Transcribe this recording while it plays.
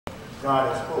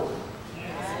God has spoken.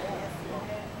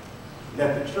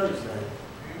 Let the church say,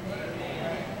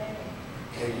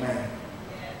 amen.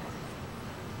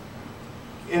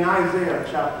 In Isaiah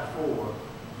chapter 4,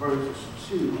 verses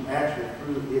 2, actually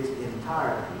through its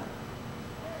entirety,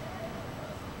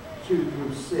 2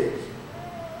 through 6,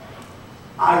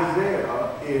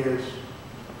 Isaiah is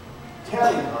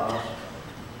telling us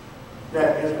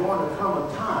that there's going to come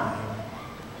a time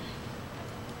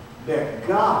that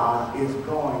God is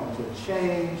going to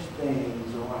change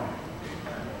things around.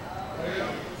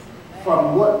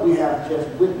 From what we have just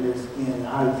witnessed in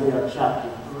Isaiah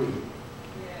chapter 3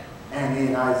 and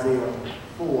in Isaiah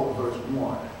 4 verse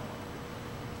 1.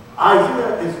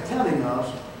 Isaiah is telling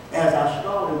us, as I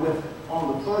started with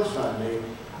on the first Sunday,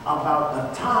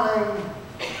 about a time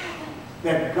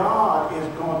that God is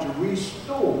going to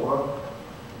restore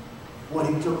what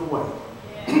he took away.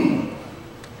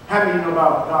 How many know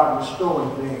about God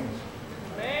restoring things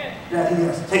that he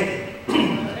has taken?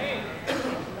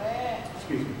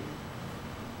 Excuse me.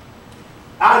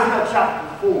 Isaiah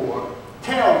chapter 4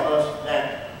 tells us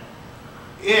that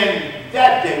in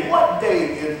that day, what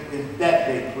day is that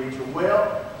day, preacher?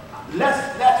 Well,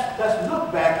 let's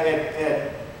look back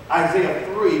at Isaiah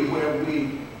 3 where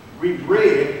we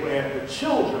read where the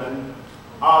children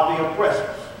are the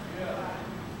oppressors.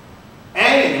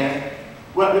 And,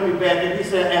 well, let me back in. He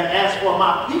said, and as for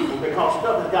my people, because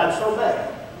stuff has gotten so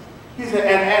bad. He said,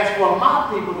 and as for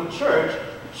my people, the church,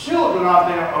 children are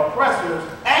their oppressors,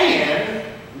 and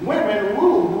women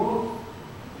rule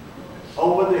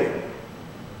over them.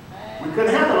 We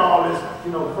couldn't handle all this,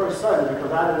 the first Sunday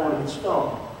because I didn't want to get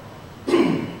stoned.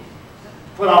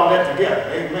 Put all that together,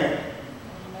 amen.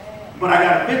 But I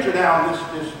got to venture down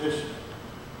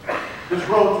this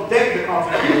road today because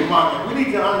of this month. We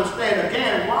need to understand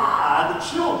again why the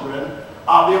children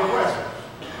are the oppressors.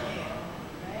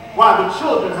 Why the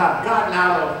children have gotten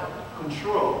out of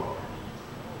control.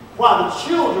 Why the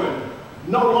children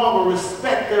no longer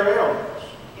respect their elders.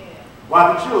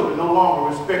 Why the children no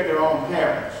longer respect their own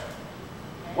parents.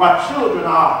 Why children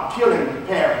are killing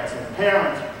parents and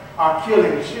parents are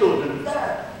killing children.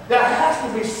 There has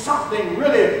to be something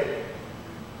really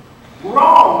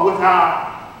wrong with our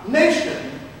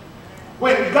nation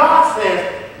when God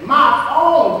says, my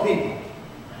own people.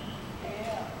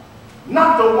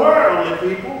 Not the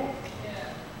worldly people,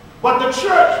 but the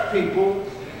church people.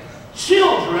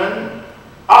 Children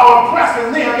are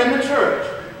oppressing them in the church.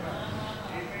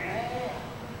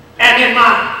 And in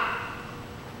my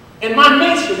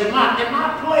nation, in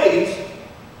my place,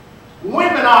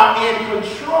 women are in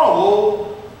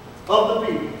control of the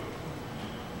people.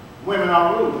 Women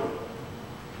are ruling.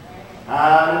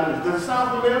 Does it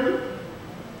sound familiar?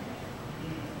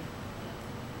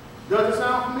 Does it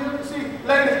sound familiar? See,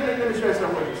 ladies, let me share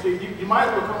something with you. See, you might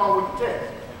as well come on with the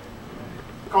text.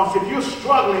 Because if you're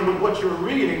struggling with what you're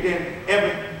reading, then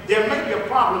there may be a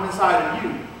problem inside of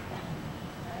you.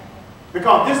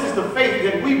 Because this is the faith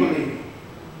that we believe.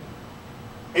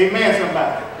 Amen,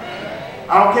 somebody.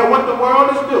 I don't care what the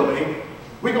world is doing,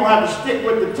 we're going to have to stick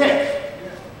with the text.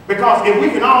 Because if we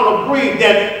can all agree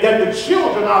that the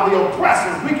children are the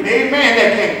oppressors, we can amen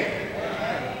that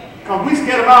case. Because we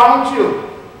scared of our own children.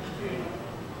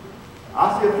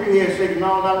 I see a few here shaking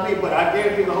all about me, but I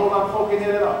guarantee the whole lot of folk in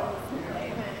here at all.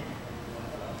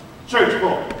 Church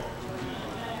folk.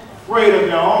 Afraid of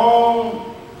their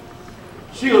own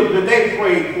children that they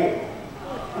prayed for.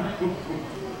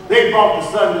 They brought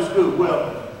to Sunday school.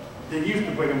 Well, they used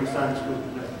to bring them to Sunday school.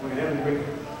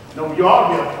 No, you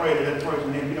ought to be afraid of that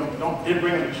person. If you didn't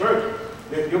bring them to church.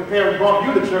 If your parents brought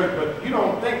you to church, but you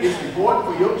don't think it's important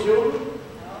for your children.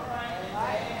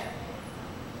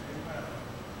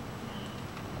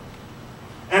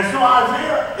 And so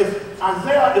Isaiah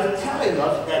is telling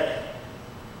us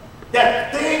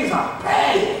that things are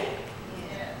bad.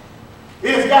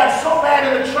 It's got so bad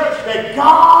in the church that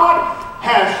God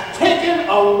has taken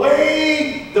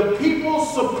away the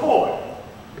people's support.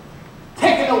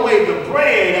 Taken away the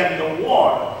bread and the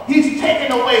water. He's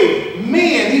taken away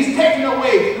men. He's taken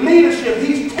away leadership.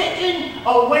 He's taken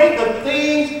away the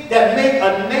things that make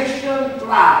a nation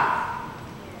thrive.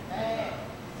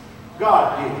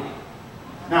 God did it.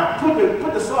 Now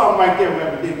put the song right there,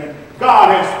 Reverend Deacon. God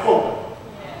has spoken.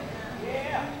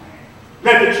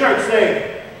 Let the church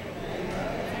say,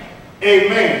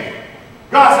 amen.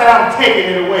 God said, I'm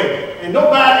taking it away. And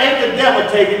nobody, ain't the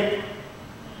devil taking it.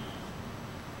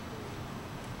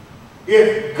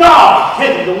 If God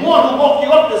taking the one who woke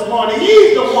you up this morning,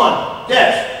 he's the one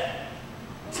that's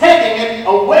taking it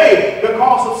away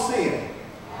because of sin.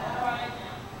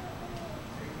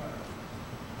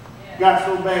 Got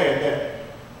so bad that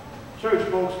church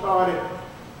folks started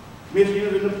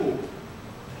misusing the poor.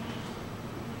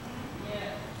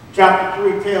 Chapter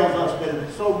 3 tells us that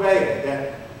it's so bad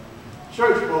that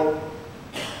church folk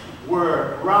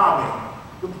were robbing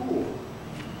the poor,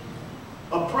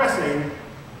 oppressing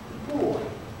the poor.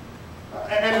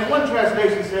 And one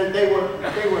translation said they were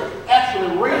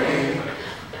actually raping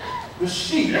the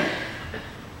sheep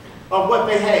of what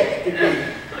they had to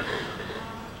give.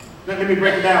 Let me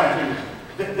break it down to you.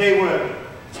 That they were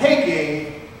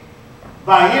taking,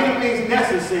 by any means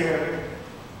necessary,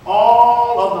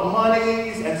 all of the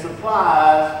monies and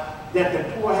supplies that the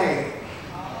poor had.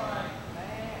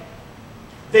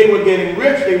 They were getting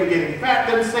rich, they were getting fat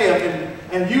themselves,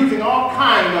 and using all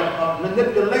kind of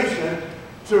manipulation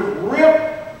to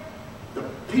rip the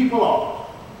people off.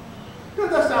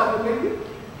 Does that sound familiar?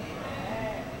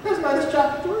 That's Titus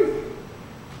chapter 3.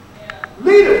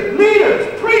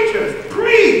 Leaders, preachers,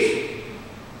 preach.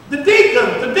 The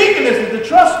deacons, the deaconesses, the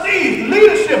trustees, the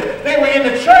leadership, they were in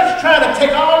the church trying to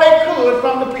take all they could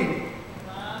from the people.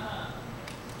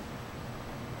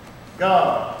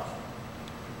 God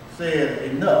said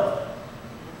enough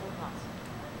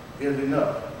is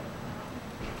enough.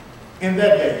 In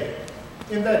that day,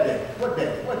 what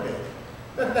day?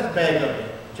 Let's bag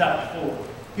up chapter 4.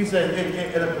 He said,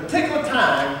 at a particular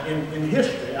time in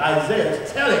history, Isaiah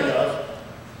is telling us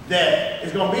that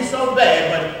it's going to be so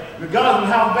bad, but regardless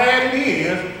of how bad it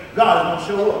is, God is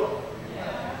going to show up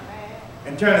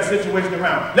and turn the situation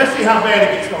around. Let's see how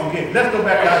bad it's going to get. Let's go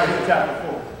back to Isaiah chapter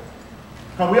 4.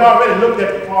 Because we already looked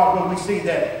at the part where we see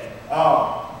that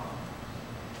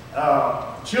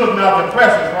children are the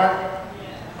oppressors, right?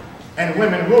 And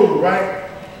women rule, right?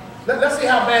 Let's see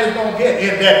how bad it's going to get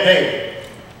in that day.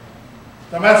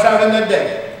 Somebody shout in that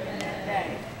day.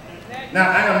 Now,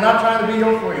 I am not trying to be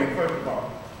your friend, first of all.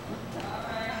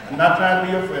 I'm not trying to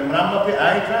be your friend. When I'm up here,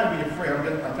 I ain't trying to be your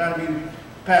friend. I'm trying to be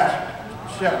pastor,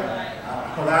 shepherd,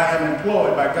 because I am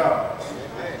employed by God.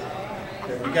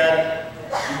 Okay, we got it.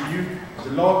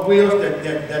 The Lord wills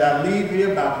that I leave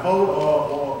here by vote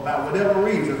or by whatever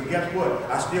reason. Guess what?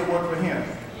 I still work for Him.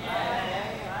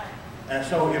 And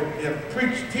so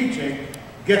if teaching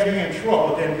gets me in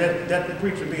trouble, then let the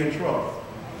preacher be in trouble.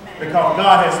 Because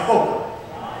God has spoken.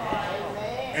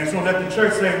 And so let the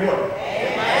church say what?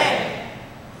 Amen.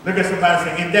 Look at somebody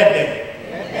say, in that day.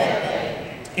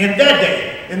 In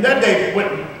that day,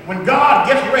 when God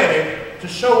gets ready to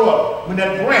show up, when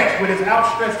that branch with his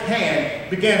outstretched hand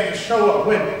begins to show up,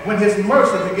 when his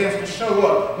mercy begins to show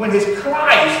up, when his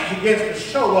Christ begins to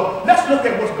show up, let's look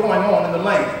at what's going on in the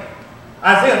land.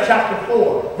 Isaiah chapter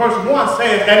 4, verse 1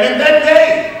 says, and in that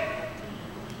day,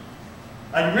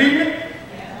 are you reading it?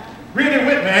 Read it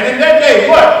with me. And in that day,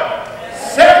 what?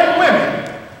 7 women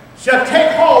shall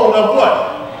take hold of what?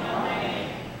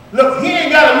 Look, he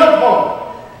ain't got to look for them.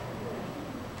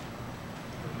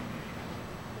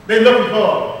 They're looking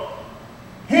for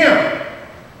him.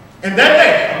 In that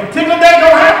day, a particular day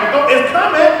gonna happen. It's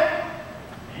coming.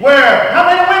 Where? How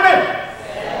many women?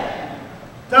 7.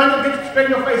 Tanya, get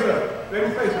straighten your face up. Straighten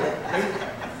your face up.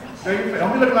 Straighten your face.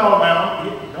 Don't be looking all around.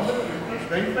 Don't look.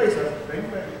 Straighten your face up.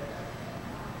 Straighten your face.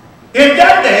 In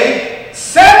that day,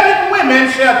 7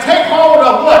 women shall take hold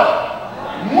of what?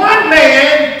 One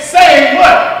man saying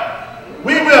what?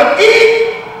 We will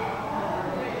eat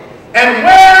and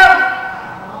wear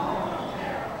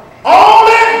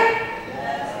only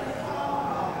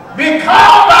be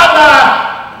called by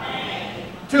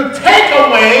to take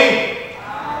away.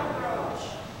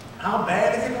 How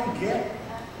bad is it going to get?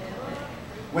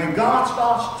 When God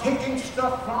starts taking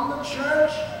stuff from the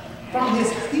church, from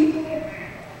his people.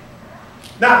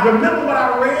 Now, remember what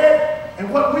I read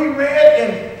and what we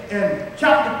read in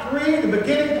chapter 3, the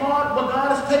beginning part, what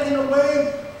God is taking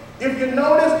away? If you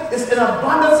notice, it's an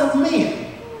abundance of men.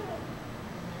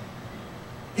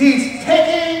 He's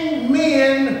taking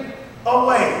men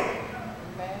away.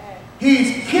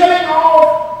 He's killing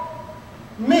off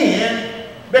men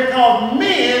because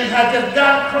men have just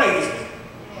got crazy.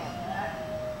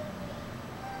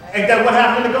 Ain't that what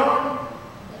happened in the garden?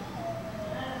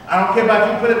 I don't care about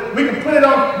you put it, we can put it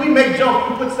on, we make jokes,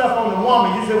 we put stuff on the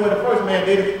woman. You said, well, the first man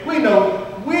did it. We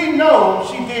know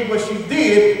she did what she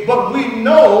did, but we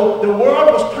know the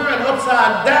world was turned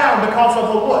upside down because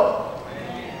of a what?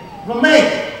 The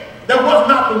man. That was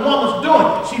not the woman's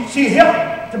doing. She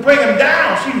helped to bring him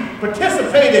down. She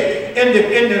participated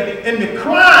in the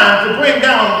crime to bring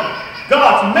down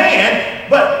God's man,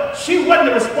 but she wasn't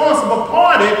the responsible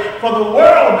party for the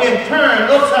world being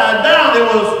turned upside down. It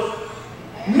was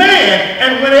man.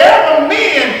 And whenever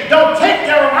men don't take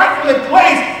their rightful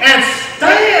place and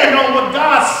stand on what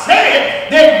God said,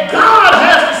 then God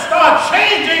has to start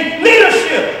changing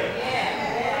leadership.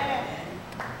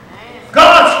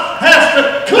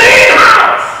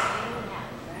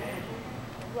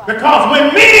 Because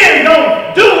when men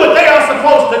don't do what they are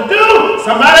supposed to do,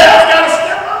 somebody else got to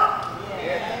step up.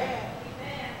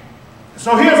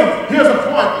 So here's a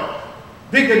point,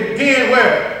 Deacon, again,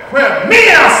 where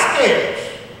men are scared.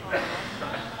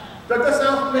 Does that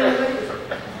sound familiar, ladies?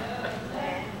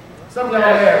 Some of y'all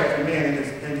are married to men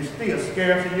and you're still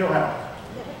scarce in your house.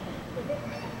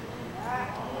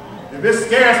 If it's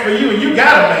scarce for you and you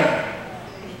got a man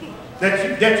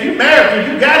that you married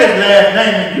to, you got his last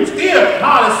name, and you still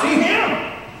hardly see him.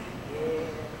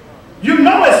 You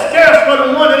know it's scarce for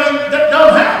the one that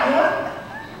don't have one.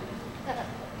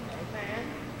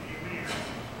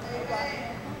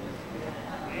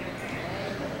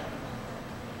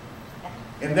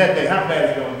 In that day, how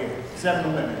bad is it going to get?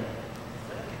 7 women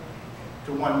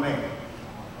to 1 man.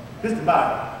 This is the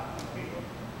Bible.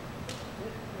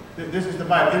 This is the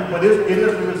Bible. But it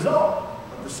is the result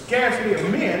of the scarcity of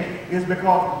men is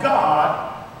because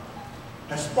God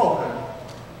has spoken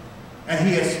and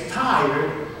he is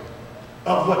tired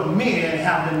of what men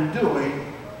have been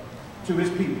doing to his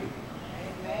people.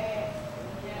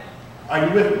 Are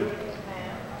you with me?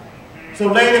 So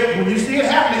ladies, when you see it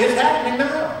happening, it's happening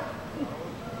now.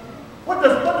 What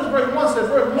does verse 1 say?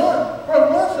 Verse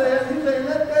 1 says, he said, in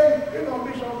that day, it's going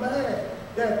to be so bad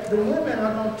that the women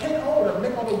are going to take hold of it.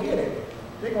 They're going to go get it.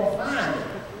 They're going to find it.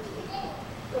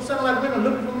 Don't sound like women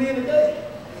looking for men today.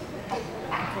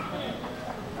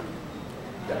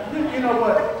 You know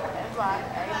what?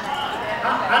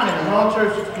 I'm in the wrong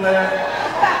church class.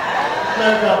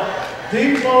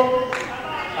 These folks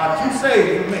are too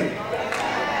saved for me.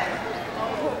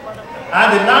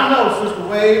 I did not know, Sister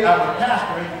Wade, I was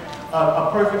pastoring a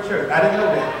perfect church. I didn't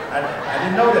know that. I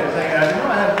didn't know that. I didn't know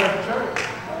I had a perfect church.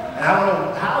 And I don't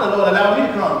know how the Lord allowed me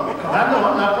to come, because I know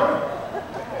I'm not perfect.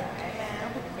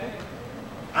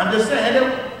 I'm just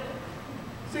saying,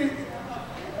 see,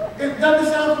 it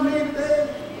doesn't sound familiar today.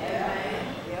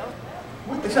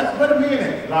 Where the men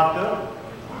at? Locked up?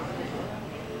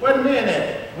 Where the men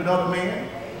at? With other men?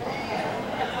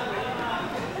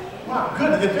 My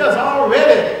goodness, if there's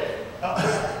already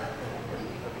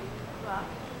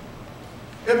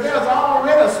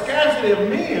a scarcity of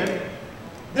men,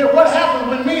 then what happens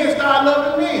when men start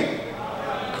loving men?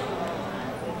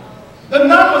 The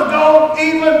numbers go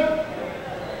even.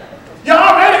 You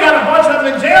already got a bunch of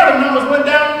them in jail. The numbers went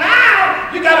down. Now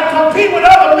you got to compete with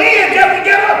other men just to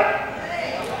get up.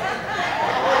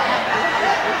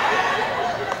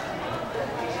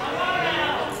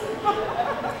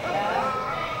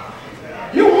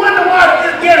 You wonder why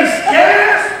it's getting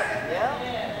scarce?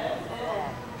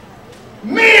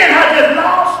 Men have just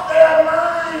lost their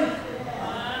mind.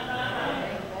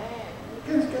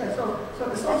 Getting scarce. So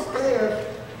it's so scarce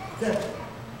that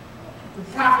the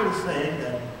prophet is saying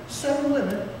that 7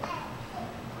 women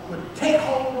would take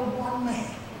hold of 1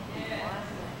 man.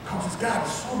 Because his God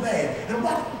is so bad. And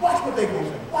watch what they're going to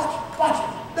say. Watch it.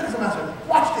 Look at somebody say,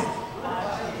 watch this.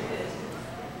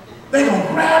 They're going to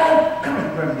grab him. Come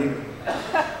here, Brother Deacon.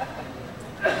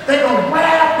 They're going to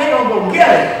grab, they're going to go get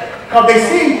it. Because they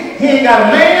see he ain't got a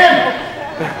man.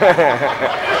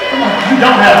 Come on, you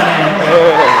don't have a man.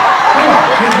 Come on,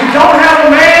 you don't have a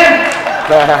man.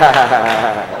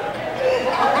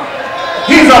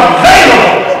 He's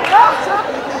available.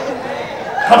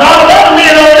 Because all the other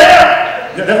men over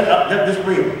there, this is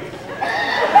real.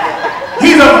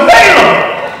 He's available.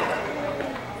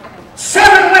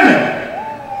 7 women.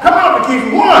 Come on,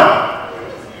 Keith. 1.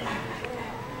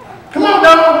 Come on,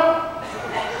 Donald.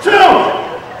 2.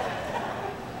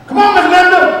 Come on, Miss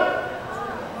Linda.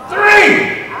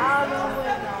 3.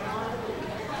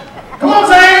 Come on,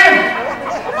 Sam.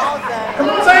 Come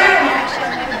on, Sam.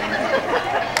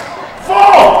 4.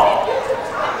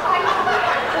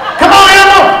 Come on,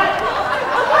 Emma.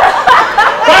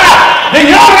 5. The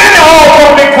young and the old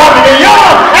will be coming. The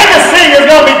young and the seniors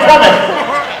will be coming.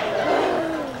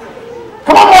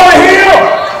 Come on, over here.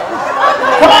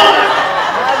 Come on.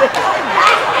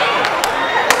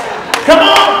 Come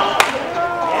on.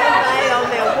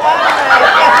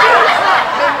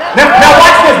 Now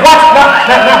watch this.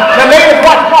 Now ladies,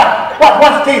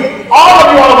 watch this. All of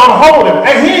you all are going to hold him.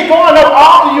 And he ain't going up.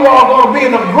 All of you all are going to be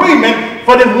in agreement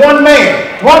for this 1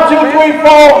 man. 1, 2, 3, 4.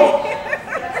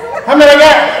 How many I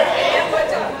got?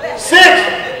 6.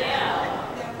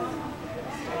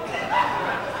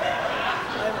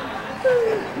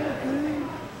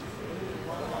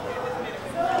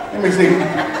 Let me see.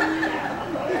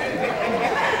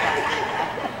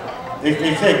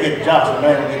 They say get Johnson,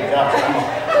 man, get Johnson.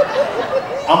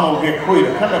 I'm going to get Quita.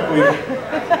 Come here, Quita.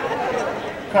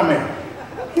 Come here.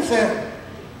 He says,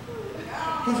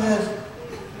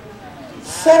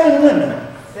 7 women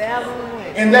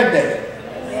in that day.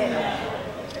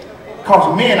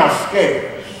 Because men are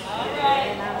scared.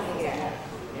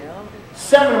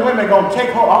 7 women going to take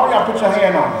hold. All y'all put your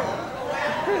hand on it.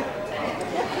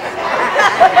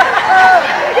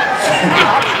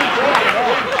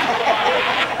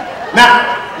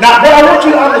 Now, but I want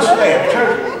you to understand,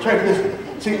 church, listen.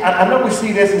 See, I know we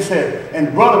see this and say,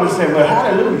 and brother would say, well,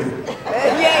 hallelujah.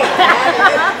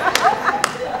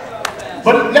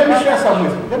 But let me share something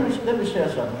with you. Let me share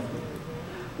something with you.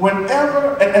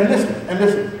 Whenever, and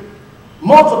listen,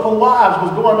 multiple wives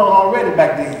was going on already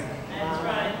back then. That's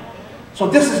right. So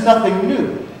this is nothing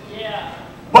new. Yeah.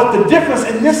 But the difference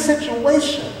in this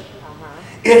situation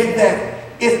is that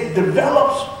it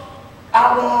develops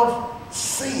out of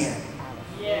sin.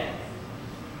 Yes.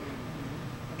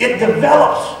 It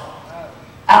develops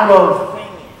out of,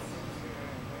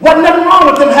 wasn't nothing wrong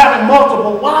with them having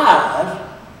multiple wives,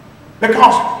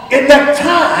 because in that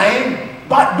time,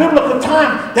 by biblical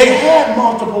time, they had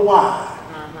multiple wives.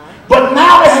 But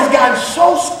now it has gotten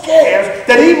so scarce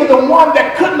that even the one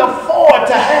that couldn't afford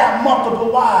to have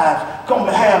multiple wives going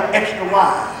to have extra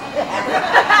wives.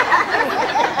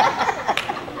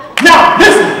 Now,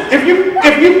 listen, if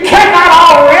you cannot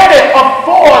already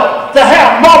afford to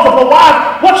have multiple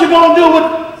wives, what you going to do with,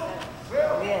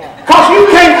 because you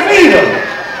can't feed them.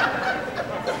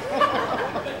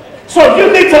 So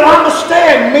you need to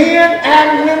understand, men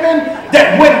and women,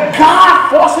 that when God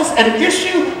forces an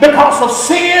issue because of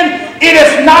sin, it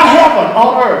is not heaven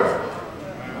on earth.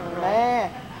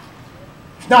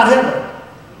 It's not heaven.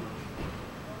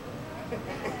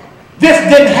 This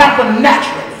didn't happen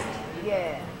naturally.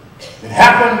 It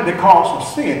happened because of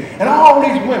sin. And all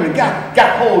these women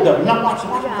got hold of it. Now watch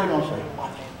what they're going to say.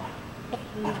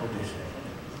 Watch what they say.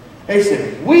 They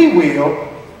said, we will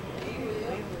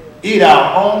eat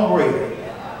our own bread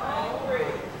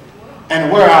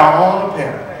and wear our own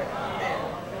apparel.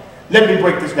 Let me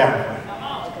break this down for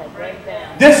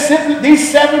you.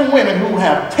 These 7 women who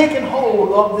have taken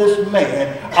hold of this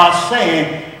man are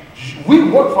saying, we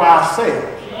work for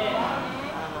ourselves.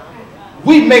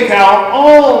 We make our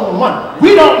own money.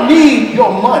 We don't need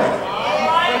your money.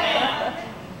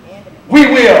 We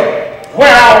will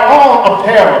wear our own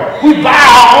apparel. We buy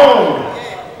our own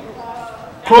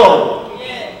clothes.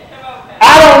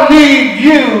 I don't need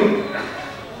you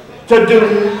to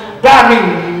buy me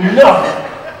nothing.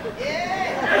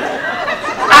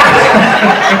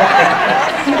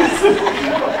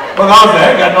 Well, I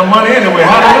ain't got no money anyway.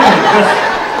 Hallelujah.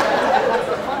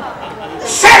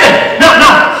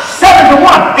 7 to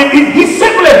 1. He's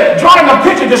simply drawing a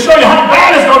picture to show you how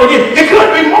bad it's going to get. It could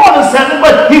be more than 7,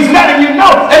 but he's letting you know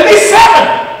at least 7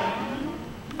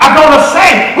 are going to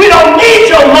say, we don't need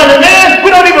your money, man.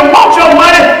 We don't even want your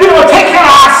money. We're going to take care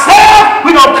of ourselves.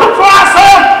 We're going to cook for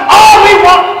ourselves. All we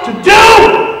want to do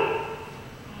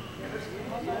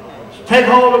is take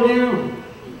hold of you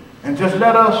and just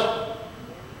let us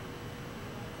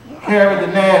carry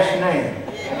the Nash name.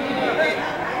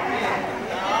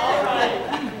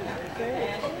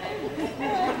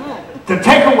 To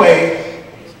take away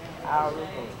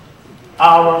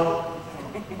our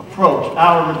approach,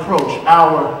 our reproach,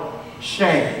 our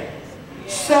shame.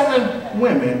 7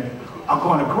 women are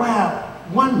going to grab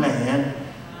one man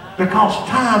because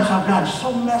times have gotten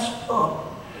so messed up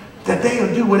that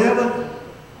they'll do whatever.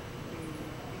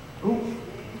 Ooh.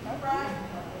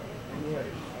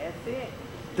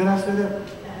 Did I say that?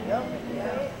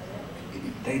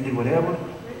 They do whatever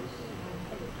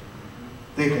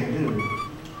they can do to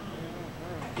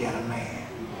get a man.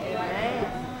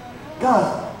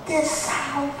 Does this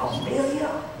sound familiar?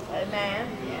 Amen.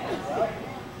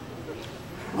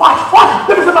 Watch.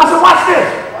 Look at somebody say, watch this.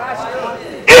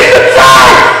 It's the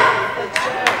church.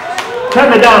 Turn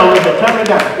me down a little bit. Turn me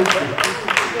down.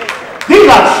 These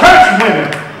are church women.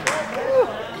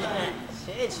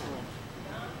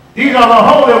 These are the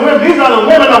holy women. These are the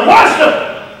women of worship.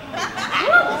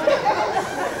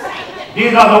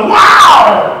 These are the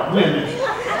wild women.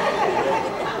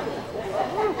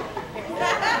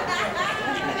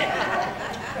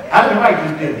 I didn't write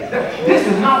this, did I? This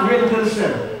is not written to the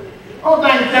sinner. All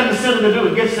thing it's telling the sinner to do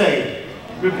is get saved.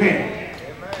 Repent.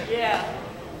 Yeah.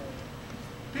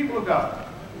 People of God.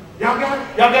 Y'all got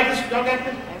it? Y'all got this? Y'all got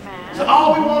this? So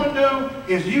all we want to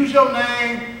do is use your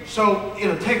name so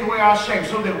it'll take away our shame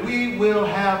so that we will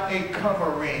have a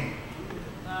covering.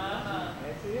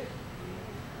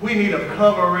 We need a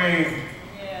covering.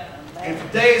 Yeah. In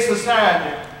today's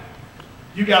society,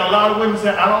 you got a lot of women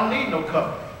saying, I don't need no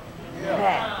covering.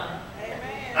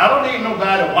 I don't need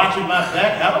nobody watching my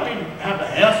back. I don't need to have to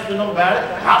answer to nobody.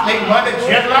 I make money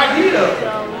just like he does.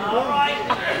 All right.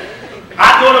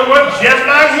 I go to work just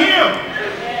like him.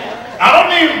 I don't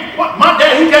need my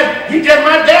dad. He just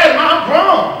my dad. I'm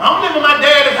grown. I don't live in my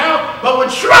dad's house. But when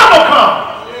trouble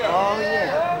comes, Oh,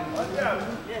 yeah.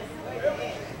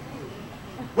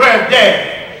 where's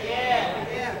dad?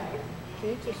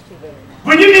 Teach us to them.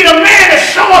 When you need a man to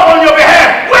show up on your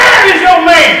behalf, where is your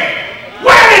man?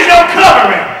 Where is your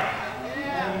covering?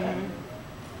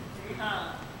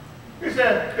 He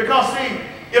said, because see,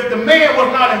 if the man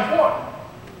was not important,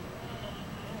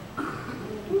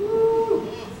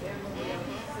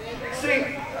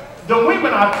 see, the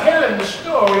women are telling the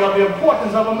story of the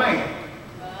importance of a man.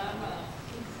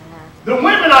 The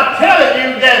women are telling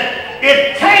you that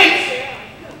it takes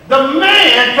the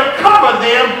man to cover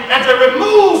them and to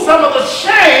remove some of the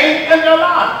shame in their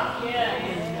life.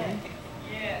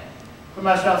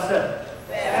 Somebody shout 7.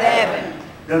 7.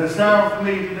 Does it sound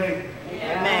familiar today?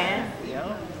 Amen.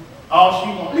 All she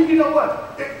wants. You know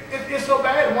what? It's so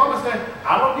bad. The woman said,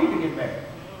 I don't need to get married.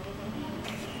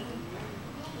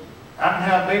 I can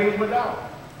have babies without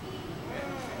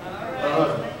a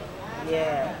husband.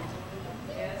 Yeah.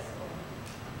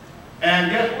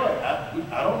 And guess what?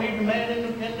 I don't need the man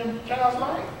in the child's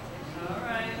life.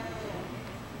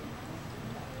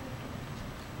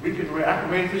 I can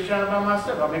raise this child by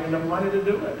myself. I make enough money to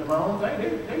do it. Do my own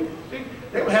thing.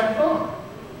 They were having fun.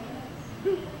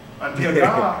 Until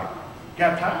God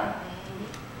got tired.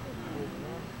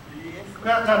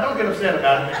 Now, don't get upset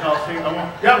about it because see,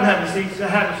 y'all can have your seats.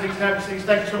 Have your seats.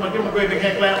 Thank you so much. Give them a great big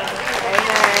hand clap.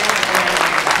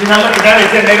 You know, look at that. They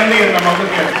said they don't need it no more.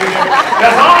 Look at it.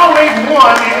 There's always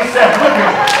one in itself. Look at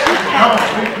it.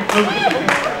 Come on.